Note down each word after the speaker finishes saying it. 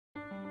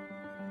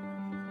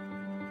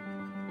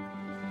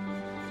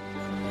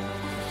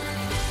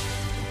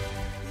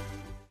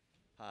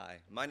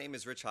My name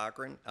is Rich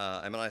Hockren,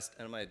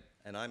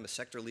 and I'm a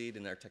sector lead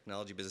in our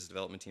technology business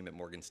development team at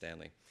Morgan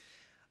Stanley.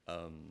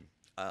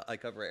 I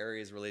cover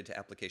areas related to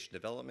application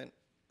development,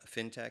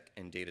 FinTech,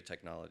 and data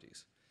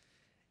technologies.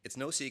 It's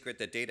no secret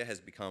that data has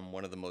become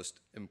one of the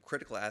most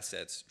critical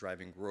assets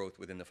driving growth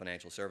within the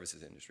financial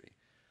services industry.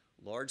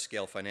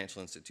 Large-scale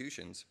financial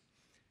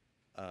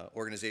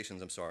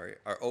organizations,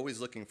 are always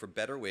looking for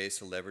better ways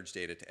to leverage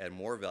data to add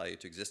more value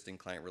to existing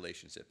client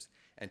relationships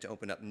and to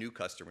open up new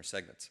customer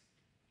segments.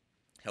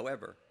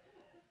 However,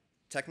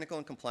 technical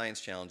and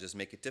compliance challenges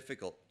make it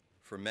difficult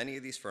for many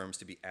of these firms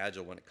to be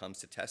agile when it comes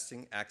to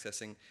testing,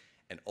 accessing,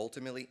 and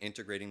ultimately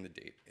integrating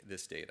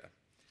this data.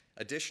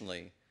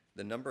 Additionally,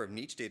 the number of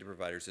niche data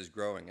providers is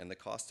growing and the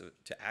cost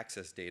to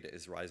access data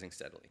is rising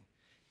steadily.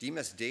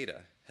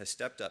 DemystData has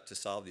stepped up to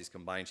solve these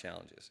combined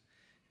challenges.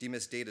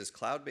 DemystData's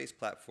cloud-based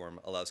platform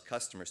allows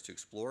customers to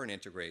explore and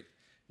integrate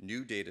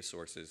new data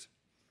sources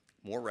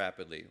more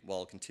rapidly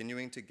while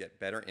continuing to get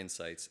better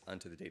insights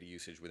onto the data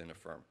usage within a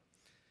firm.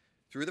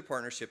 Through the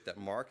partnership that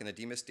Mark and the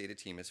DemystData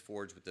team has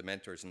forged with the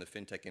mentors in the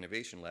FinTech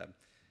Innovation Lab,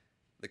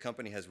 the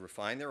company has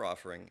refined their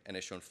offering and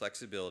has shown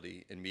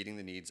flexibility in meeting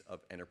the needs of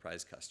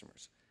enterprise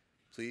customers.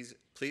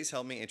 Please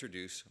help me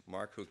introduce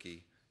Mark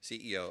Hucke,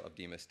 CEO of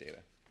DemystData.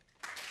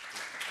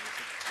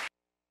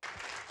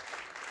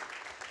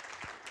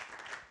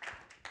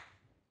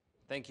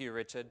 Thank you,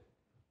 Richard.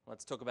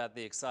 Let's talk about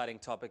the exciting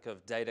topic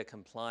of data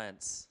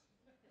compliance.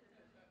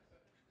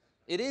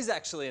 It is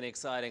actually an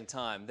exciting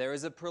time. There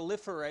is a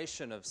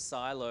proliferation of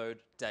siloed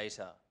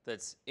data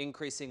that's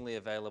increasingly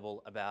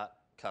available about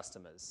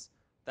customers.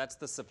 That's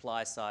the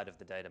supply side of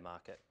the data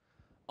market.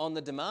 On the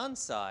demand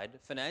side,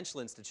 financial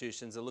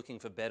institutions are looking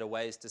for better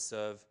ways to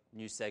serve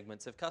new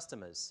segments of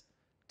customers.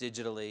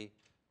 Digitally,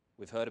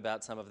 we've heard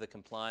about some of the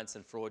compliance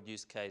and fraud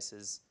use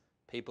cases,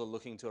 people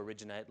looking to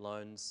originate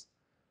loans.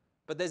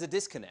 But there's a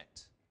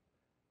disconnect.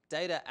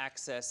 Data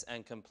access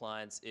and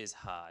compliance is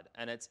hard,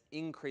 and it's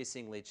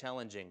increasingly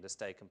challenging to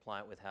stay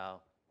compliant with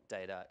how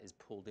data is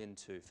pulled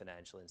into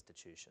financial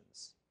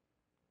institutions.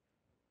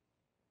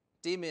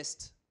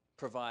 Demyst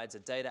provides a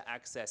data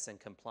access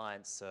and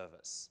compliance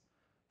service.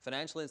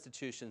 Financial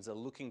institutions are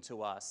looking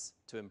to us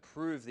to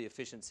improve the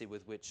efficiency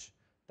with which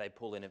they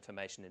pull in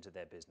information into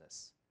their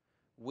business.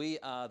 We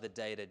are the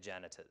data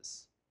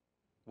janitors.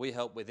 We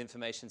help with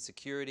information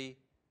security,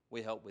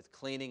 we help with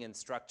cleaning and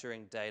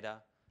structuring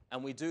data,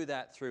 and we do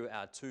that through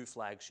our two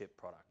flagship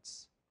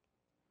products,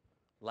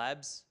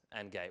 Labs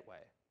and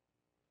Gateway.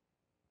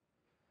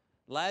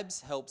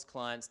 Labs helps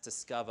clients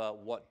discover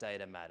what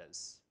data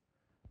matters.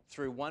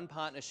 Through one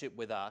partnership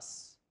with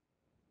us,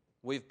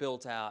 we've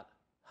built out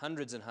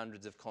hundreds and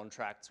hundreds of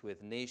contracts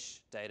with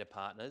niche data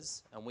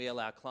partners, and we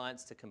allow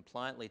clients to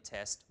compliantly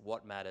test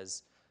what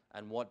matters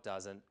and what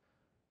doesn't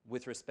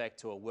with respect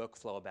to a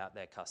workflow about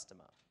their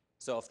customer.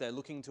 So if they're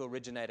looking to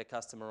originate a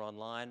customer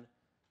online,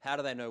 how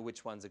do they know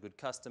which ones are good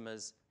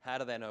customers? How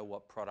do they know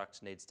what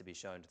product needs to be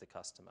shown to the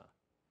customer?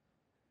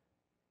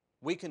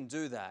 We can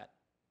do that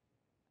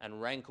and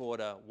rank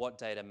order what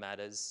data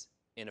matters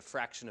in a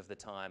fraction of the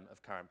time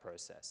of current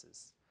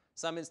processes.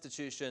 Some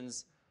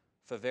institutions,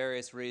 for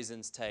various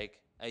reasons, take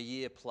a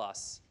year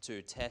plus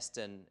to test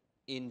and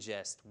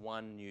ingest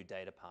one new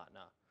data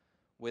partner.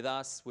 With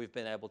us, we've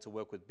been able to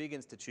work with big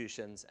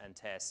institutions and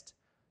test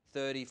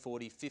 30,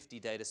 40, 50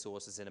 data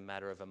sources in a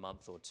matter of a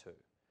month or two,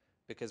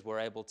 because we're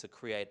able to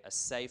create a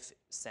safe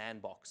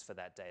sandbox for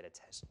that data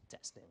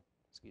testing.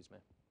 Excuse me.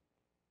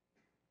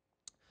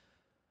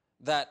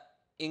 That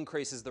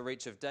increases the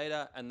reach of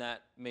data, and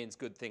that means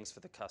good things for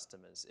the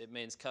customers. It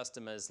means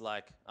customers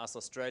like us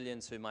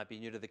Australians who might be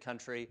new to the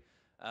country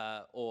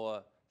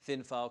or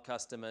thin file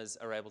customers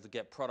are able to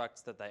get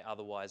products that they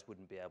otherwise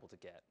wouldn't be able to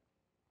get.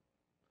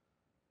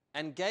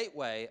 And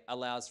Gateway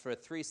allows for a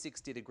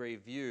 360-degree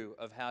view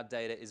of how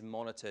data is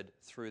monitored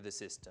through the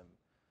system.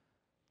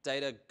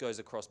 Data goes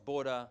across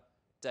border,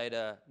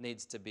 data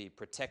needs to be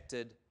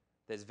protected,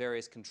 there's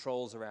various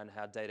controls around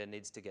how data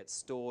needs to get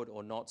stored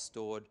or not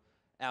stored.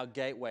 Our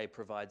Gateway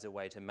provides a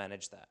way to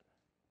manage that.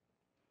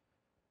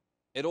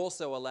 It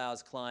also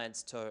allows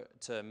clients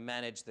to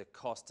manage the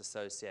cost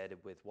associated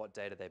with what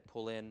data they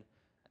pull in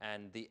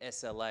and the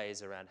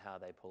SLAs around how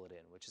they pull it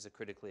in, which is a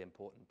critically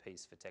important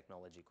piece for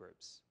technology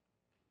groups.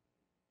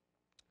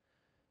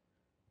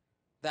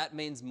 That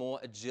means more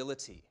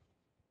agility.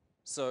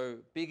 So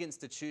big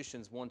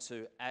institutions want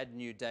to add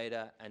new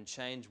data and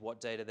change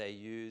what data they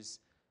use,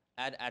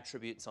 add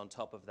attributes on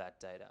top of that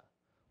data.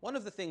 One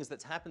of the things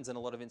that happens in a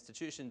lot of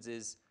institutions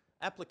is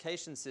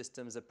application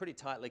systems are pretty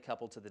tightly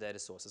coupled to the data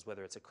sources,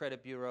 whether it's a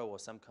credit bureau or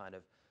some kind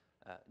of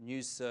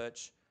news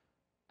search.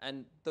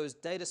 And those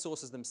data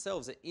sources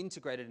themselves are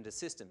integrated into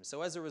systems.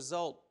 So as a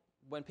result,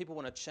 when people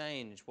want to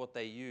change what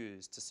they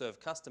use to serve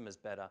customers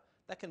better,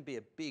 that can be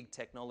a big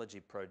technology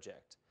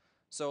project.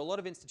 So a lot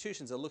of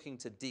institutions are looking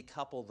to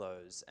decouple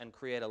those and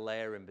create a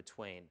layer in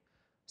between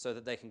so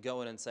that they can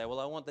go in and say,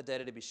 well, I want the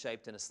data to be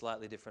shaped in a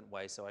slightly different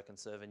way so I can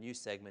serve a new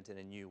segment in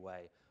a new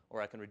way,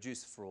 or I can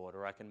reduce fraud,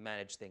 or I can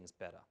manage things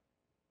better.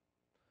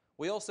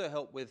 We also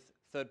help with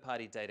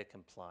third-party data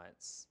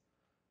compliance.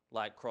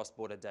 like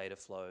cross-border data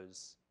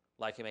flows,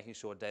 like making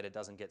sure data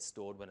doesn't get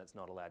stored when it's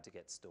not allowed to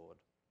get stored.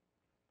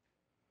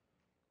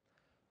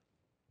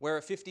 We're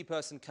a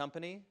 50-person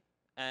company,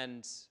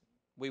 and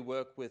we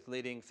work with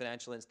leading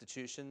financial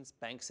institutions,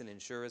 banks and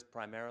insurers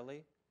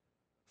primarily.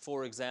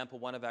 For example,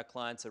 one of our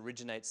clients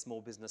originates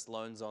small business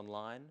loans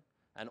online,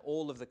 and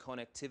all of the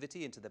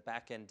connectivity into the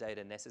back-end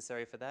data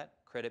necessary for that,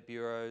 credit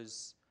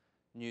bureaus,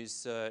 news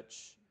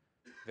search,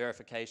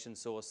 verification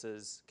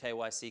sources,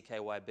 KYC,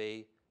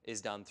 KYB,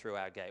 is done through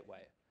our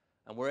gateway.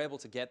 And we're able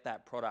to get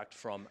that product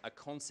from a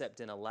concept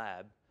in a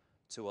lab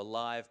to a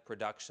live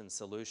production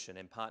solution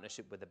in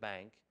partnership with the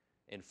bank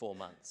in 4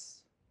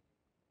 months.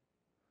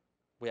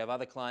 We have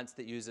other clients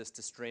that use us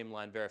to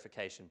streamline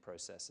verification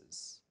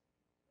processes.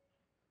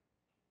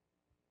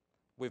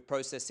 We've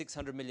processed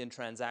 600 million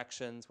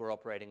transactions. We're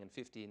operating in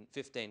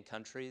 15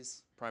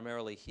 countries,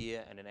 primarily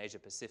here and in Asia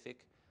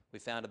Pacific. We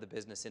founded the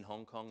business in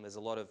Hong Kong. There's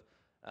a lot of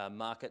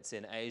markets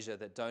in Asia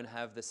that don't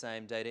have the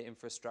same data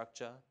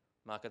infrastructure.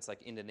 Markets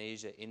like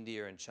Indonesia,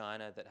 India, and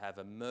China that have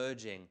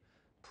emerging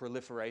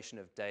proliferation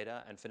of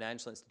data, and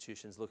financial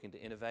institutions looking to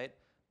innovate,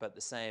 but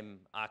the same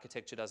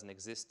architecture doesn't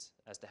exist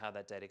as to how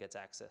that data gets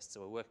accessed.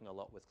 So we're working a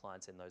lot with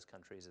clients in those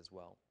countries as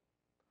well.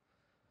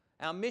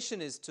 Our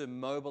mission is to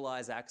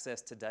mobilize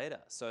access to data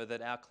so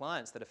that our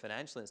clients that are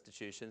financial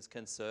institutions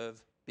can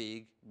serve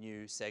big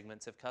new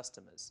segments of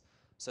customers,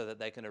 so that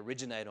they can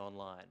originate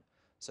online,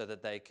 so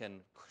that they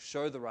can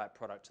show the right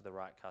product to the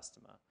right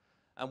customer.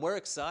 And we're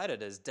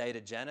excited as data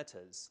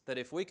janitors that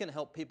if we can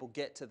help people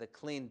get to the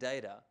clean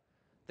data,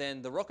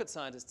 then the rocket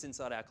scientists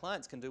inside our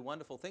clients can do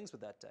wonderful things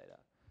with that data.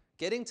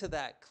 Getting to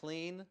that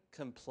clean,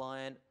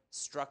 compliant,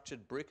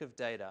 structured brick of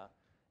data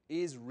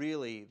is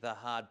really the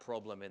hard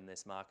problem in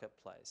this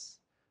marketplace.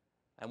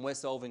 And we're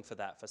solving for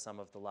that for some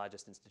of the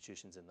largest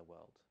institutions in the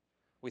world.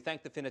 We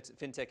thank the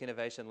FinTech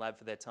Innovation Lab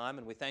for their time,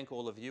 and we thank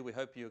all of you. We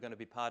hope you're going to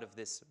be part of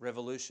this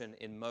revolution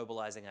in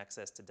mobilizing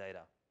access to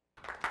data.